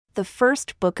The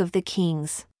First Book of the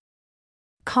Kings.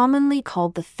 Commonly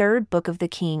called the Third Book of the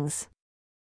Kings.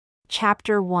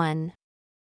 Chapter 1.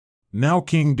 Now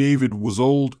King David was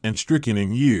old and stricken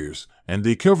in years, and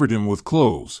they covered him with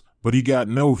clothes, but he got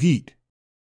no heat.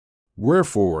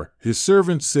 Wherefore his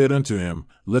servants said unto him,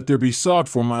 Let there be sought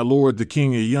for my lord the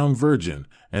king a young virgin,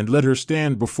 and let her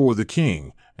stand before the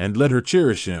king, and let her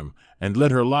cherish him, and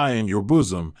let her lie in your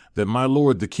bosom, that my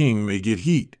lord the king may get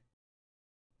heat.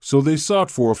 So they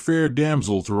sought for a fair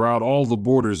damsel throughout all the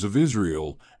borders of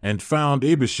Israel, and found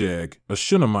Abishag, a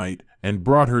Shunammite, and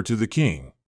brought her to the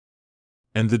king.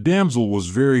 And the damsel was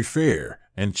very fair,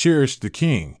 and cherished the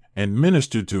king, and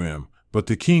ministered to him, but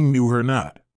the king knew her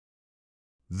not.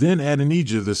 Then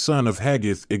Adonijah the son of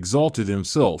Haggith exalted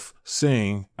himself,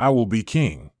 saying, I will be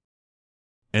king.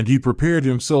 And he prepared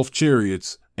himself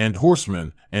chariots, and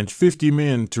horsemen, and 50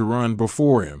 men to run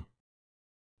before him.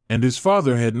 And his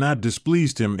father had not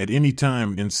displeased him at any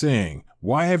time in saying,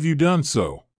 Why have you done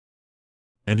so?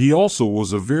 And he also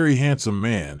was a very handsome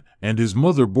man, and his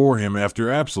mother bore him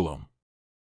after Absalom.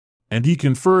 And he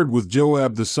conferred with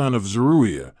Joab the son of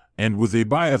Zeruiah, and with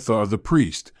Abiathar the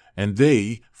priest, and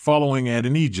they, following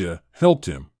Adonijah, helped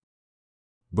him.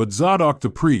 But Zadok the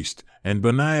priest, and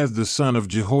Benaiah the son of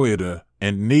Jehoiada,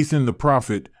 and Nathan the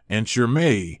prophet, and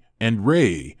Shimei, and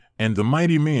Rei, and the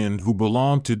mighty men who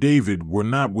belonged to David were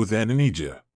not with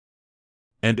Adonijah.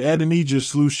 And Adonijah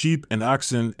slew sheep and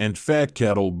oxen and fat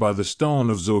cattle by the stone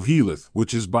of Zoheleth,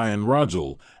 which is by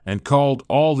Enrogel, and called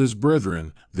all his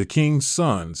brethren, the king's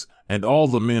sons, and all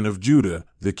the men of Judah,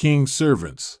 the king's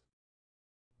servants.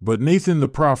 But Nathan the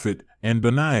prophet, and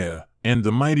Benaiah, and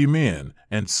the mighty men,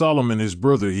 and Solomon his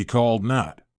brother he called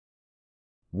not.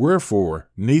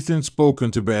 Wherefore Nathan spoke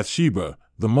unto Bathsheba,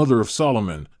 the mother of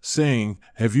Solomon, saying,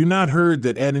 Have you not heard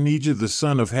that Adonijah the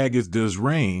son of Haggith does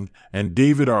reign, and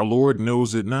David our Lord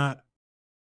knows it not?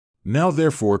 Now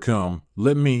therefore come,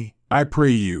 let me, I pray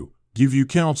you, give you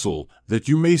counsel, that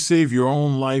you may save your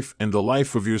own life and the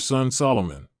life of your son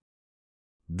Solomon.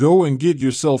 Go and get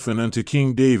yourself in unto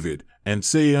King David, and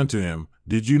say unto him,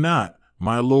 Did you not,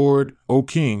 my lord, O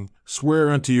king,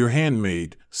 swear unto your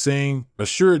handmaid, saying,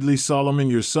 Assuredly Solomon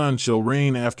your son shall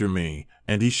reign after me,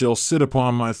 and he shall sit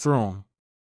upon my throne?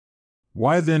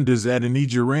 Why then does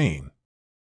Adonijah reign?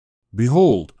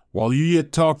 Behold, while you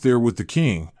yet talk there with the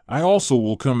king, I also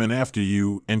will come in after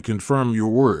you, and confirm your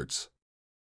words.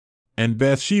 And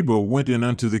Bathsheba went in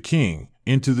unto the king,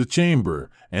 into the chamber,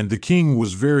 and the king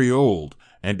was very old,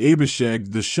 and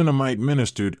Abishag the Shunammite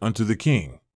ministered unto the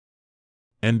king.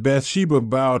 And Bathsheba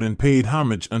bowed and paid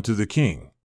homage unto the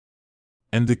king.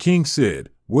 And the king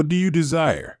said, What do you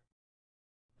desire?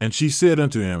 And she said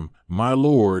unto him, My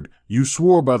lord, you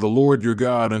swore by the Lord your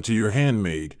God unto your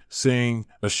handmaid, saying,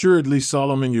 Assuredly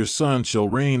Solomon your son shall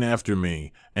reign after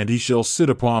me, and he shall sit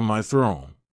upon my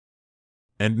throne.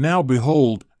 And now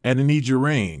behold, Adonijah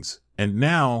reigns, and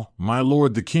now, my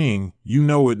lord the king, you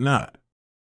know it not.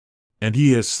 And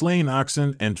he has slain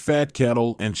oxen and fat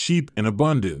cattle and sheep in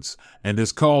abundance, and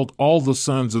has called all the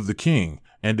sons of the king,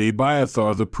 and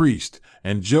Abiathar the priest,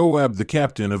 and Joab the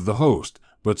captain of the host,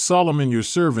 but Solomon your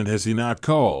servant has he not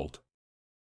called.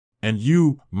 And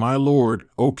you, my lord,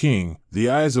 O king, the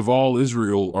eyes of all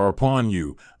Israel are upon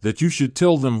you, that you should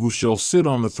tell them who shall sit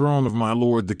on the throne of my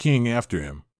lord the king after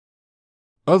him.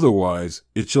 Otherwise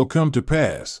it shall come to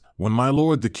pass, when my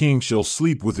lord the king shall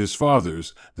sleep with his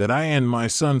fathers, that I and my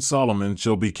son Solomon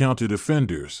shall be counted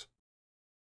offenders.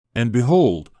 And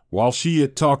behold, while she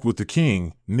yet talked with the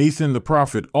king, Nathan the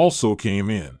prophet also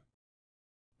came in.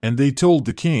 And they told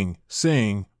the king,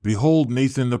 saying, Behold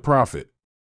Nathan the prophet.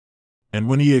 And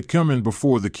when he had come in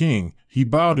before the king, he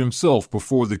bowed himself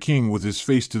before the king with his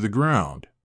face to the ground.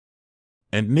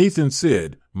 And Nathan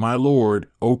said, My lord,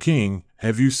 O king,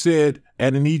 have you said,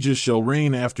 Adonijah shall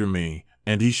reign after me,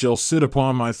 and he shall sit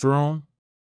upon my throne?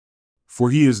 For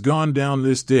he is gone down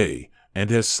this day, and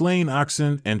has slain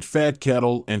oxen and fat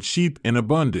cattle and sheep in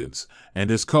abundance, and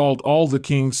has called all the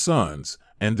king's sons,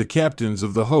 and the captains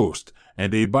of the host,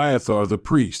 and Abiathar the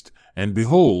priest, and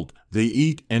behold, they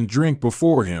eat and drink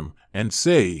before him, and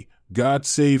say, God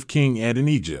save King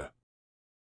Adonijah.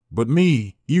 But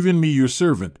me, even me your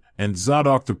servant, and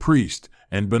Zadok the priest,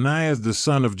 and Benaiah the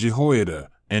son of Jehoiada,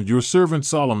 and your servant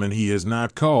Solomon he has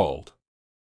not called.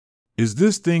 Is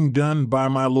this thing done by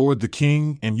my lord the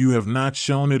king, and you have not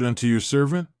shown it unto your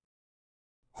servant?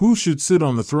 Who should sit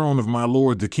on the throne of my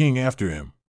lord the king after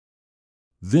him?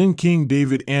 Then King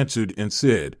David answered and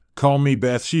said, Call me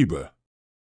Bathsheba.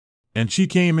 And she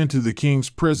came into the king's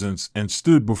presence and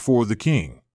stood before the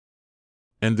king.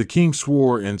 And the king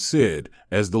swore and said,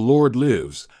 As the Lord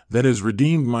lives, that has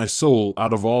redeemed my soul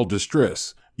out of all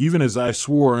distress, even as I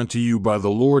swore unto you by the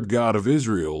Lord God of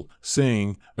Israel,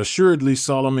 saying, Assuredly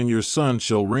Solomon your son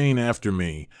shall reign after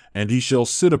me, and he shall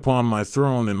sit upon my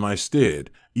throne in my stead,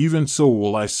 even so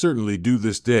will I certainly do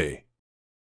this day.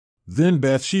 Then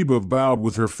Bathsheba bowed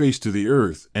with her face to the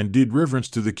earth, and did reverence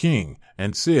to the king,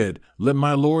 and said, Let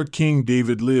my lord King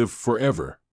David live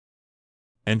forever.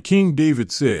 And King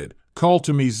David said, Call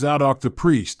to me Zadok the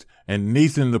priest, and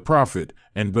Nathan the prophet,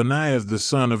 and Benaiah the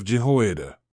son of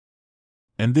Jehoiada.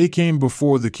 And they came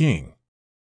before the king.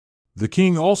 The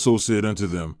king also said unto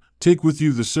them, Take with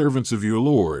you the servants of your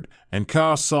lord, and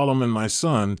cause Solomon my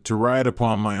son to ride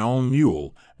upon my own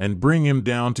mule, and bring him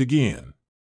down to Gihon.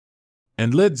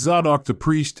 And let Zadok the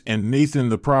priest and Nathan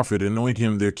the prophet anoint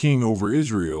him their king over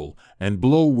Israel, and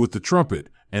blow with the trumpet,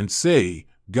 and say,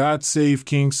 God save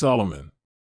King Solomon.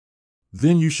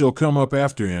 Then you shall come up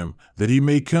after him, that he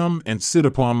may come and sit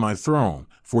upon my throne,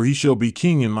 for he shall be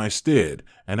king in my stead,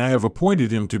 and I have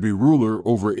appointed him to be ruler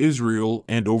over Israel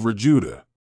and over Judah.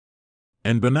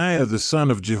 And Benaiah the son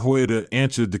of Jehoiada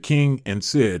answered the king and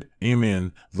said,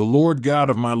 Amen, the Lord God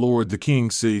of my lord the king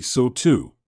says so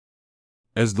too.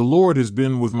 As the Lord has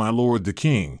been with my lord the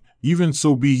king, even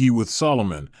so be he with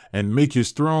Solomon, and make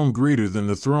his throne greater than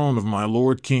the throne of my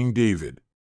lord King David.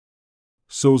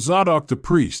 So Zadok the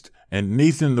priest, and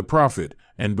Nathan the prophet,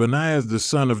 and Benaiah the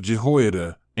son of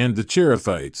Jehoiada, and the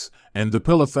Cherethites, and the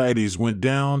Pelethites went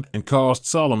down and caused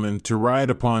Solomon to ride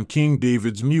upon King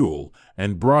David's mule,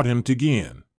 and brought him to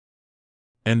Gihon.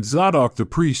 And Zadok the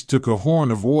priest took a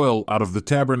horn of oil out of the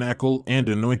tabernacle and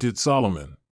anointed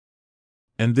Solomon.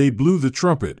 And they blew the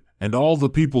trumpet, and all the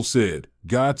people said,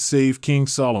 God save King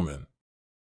Solomon.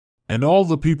 And all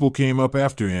the people came up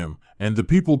after him, and the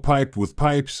people piped with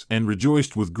pipes and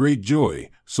rejoiced with great joy,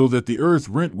 so that the earth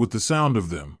rent with the sound of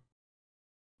them.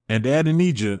 And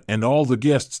Adonijah and all the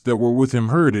guests that were with him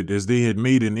heard it as they had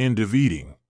made an end of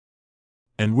eating.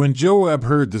 And when Joab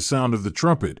heard the sound of the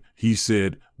trumpet, he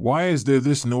said, Why is there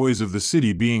this noise of the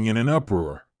city being in an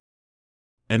uproar?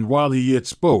 And while he yet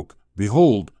spoke,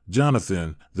 behold,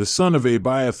 Jonathan, the son of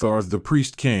Abiathar the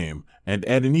priest came, and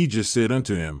Adonijah said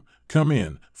unto him, Come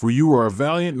in, for you are a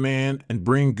valiant man, and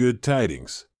bring good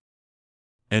tidings.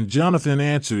 And Jonathan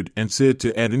answered and said to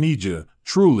Adonijah,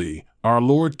 Truly, our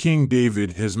lord King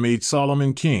David has made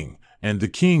Solomon king, and the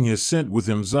king has sent with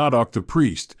him Zadok the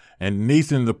priest, and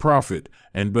Nathan the prophet,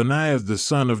 and Benaiah the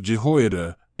son of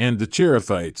Jehoiada, and the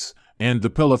Cherethites, and the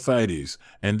Pelethites,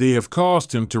 and they have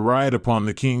caused him to ride upon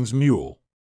the king's mule.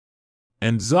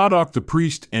 And Zadok the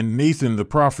priest and Nathan the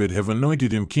prophet have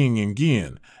anointed him king in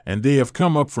Gihon, and they have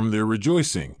come up from their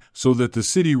rejoicing, so that the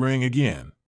city rang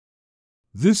again.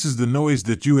 This is the noise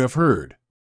that you have heard.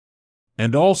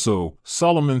 And also,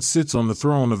 Solomon sits on the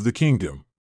throne of the kingdom.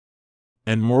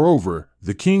 And moreover,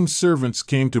 the king's servants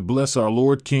came to bless our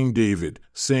lord King David,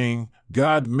 saying,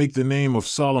 God make the name of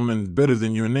Solomon better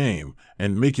than your name,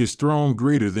 and make his throne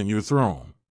greater than your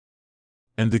throne.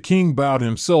 And the king bowed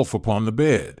himself upon the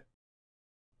bed.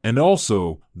 And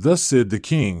also, thus said the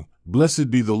king,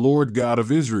 Blessed be the Lord God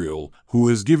of Israel, who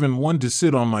has given one to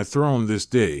sit on my throne this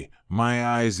day, my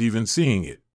eyes even seeing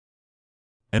it.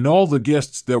 And all the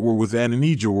guests that were with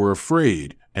Adonijah were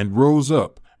afraid, and rose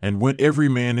up, and went every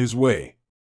man his way.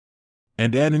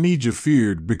 And Adonijah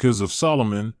feared because of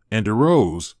Solomon, and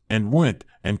arose, and went,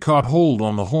 and caught hold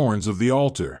on the horns of the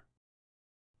altar.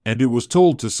 And it was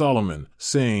told to Solomon,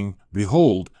 saying,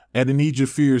 Behold, Adonijah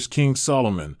fears King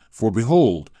Solomon, for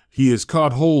behold, he has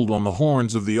caught hold on the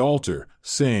horns of the altar,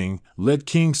 saying, Let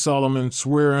King Solomon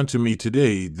swear unto me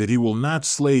today that he will not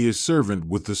slay his servant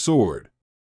with the sword.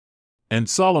 And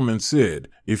Solomon said,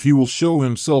 If he will show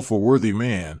himself a worthy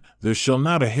man, there shall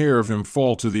not a hair of him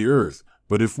fall to the earth,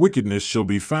 but if wickedness shall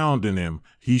be found in him,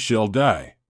 he shall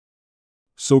die.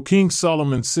 So King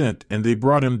Solomon sent, and they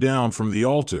brought him down from the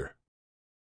altar.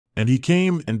 And he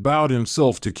came and bowed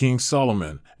himself to King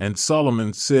Solomon, and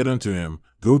Solomon said unto him,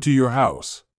 Go to your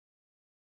house.